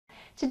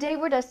Today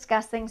we're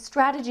discussing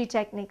strategy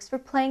techniques for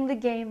playing the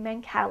game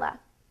Mancala.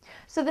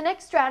 So the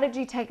next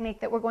strategy technique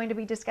that we're going to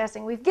be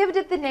discussing, we've given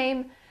it the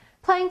name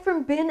playing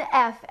from bin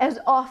F as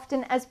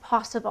often as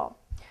possible.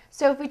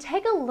 So if we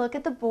take a look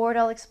at the board,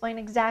 I'll explain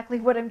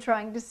exactly what I'm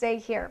trying to say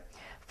here.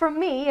 For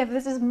me, if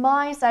this is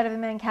my side of the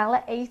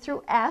Mancala, A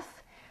through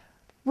F,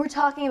 we're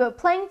talking about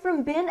playing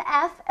from bin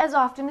F as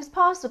often as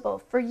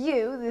possible. For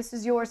you, this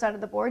is your side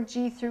of the board,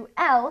 G through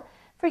L.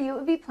 For you, it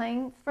would be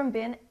playing from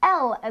bin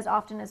L as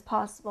often as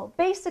possible.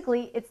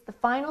 Basically, it's the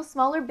final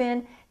smaller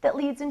bin that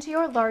leads into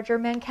your larger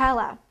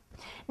Mancala.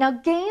 Now,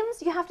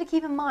 games you have to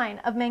keep in mind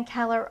of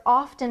Mancala are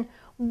often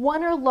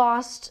won or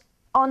lost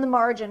on the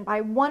margin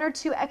by one or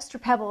two extra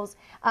pebbles.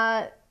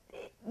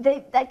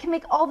 That can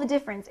make all the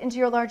difference into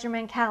your larger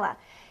Mancala.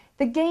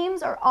 The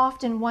games are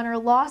often won or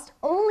lost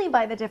only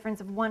by the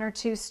difference of one or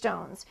two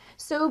stones.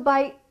 So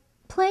by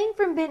playing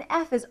from bin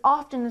F as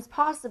often as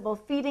possible,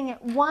 feeding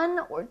it one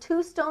or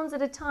two stones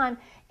at a time,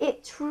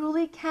 it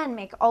truly can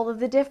make all of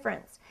the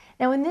difference.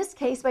 Now in this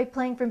case, by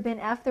playing from bin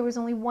F, there was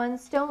only one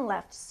stone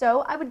left,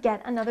 so I would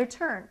get another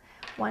turn.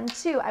 1,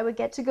 2, I would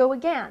get to go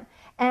again.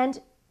 And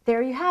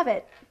there you have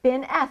it.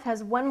 Bin F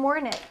has one more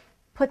in it.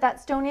 Put that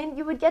stone in,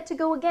 you would get to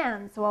go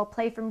again. So I'll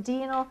play from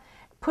D and I'll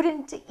put it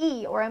into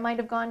E, or I might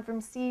have gone from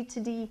C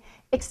to D,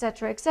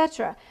 etc.,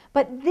 etc.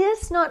 But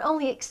this not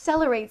only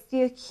accelerates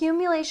the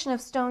accumulation of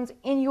stones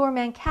in your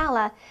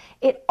Mancala,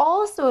 it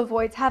also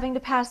avoids having to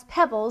pass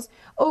pebbles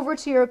over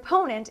to your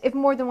opponent if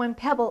more than one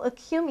pebble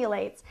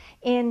accumulates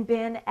in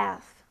bin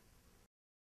F.